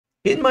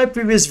In my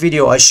previous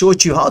video, I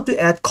showed you how to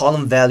add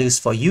column values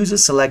for user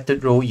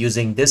selected row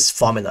using this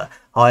formula.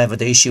 However,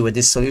 the issue with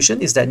this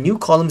solution is that new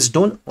columns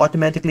don't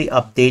automatically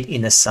update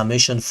in a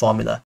summation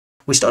formula.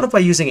 We start off by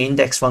using an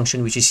index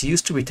function, which is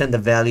used to return the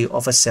value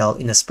of a cell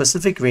in a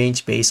specific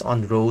range based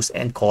on rows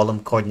and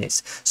column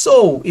coordinates.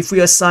 So if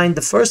we assign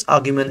the first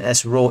argument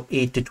as row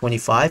 8 to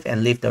 25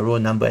 and leave the row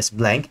number as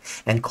blank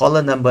and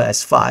column number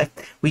as 5,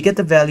 we get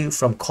the value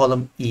from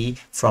column E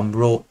from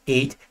row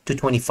 8 to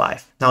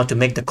 25. Now, to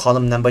make the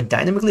column number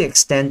dynamically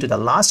extend to the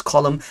last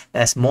column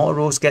as more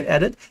rows get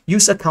added,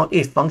 use a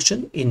COUNTA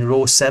function in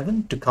row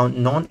 7 to count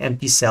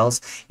non-empty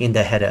cells in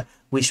the header,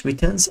 which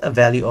returns a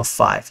value of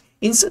 5.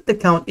 Insert the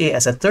COUNTA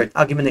as a third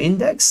argument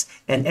index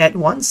and add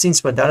 1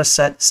 since our data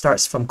set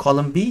starts from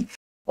column B.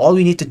 All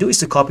we need to do is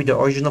to copy the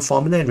original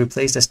formula and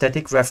replace the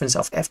static reference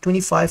of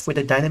F25 with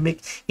a dynamic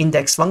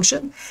index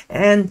function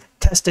and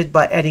test it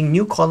by adding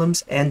new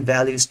columns and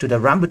values to the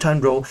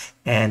rambutan row,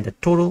 and the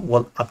total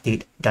will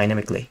update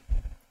dynamically.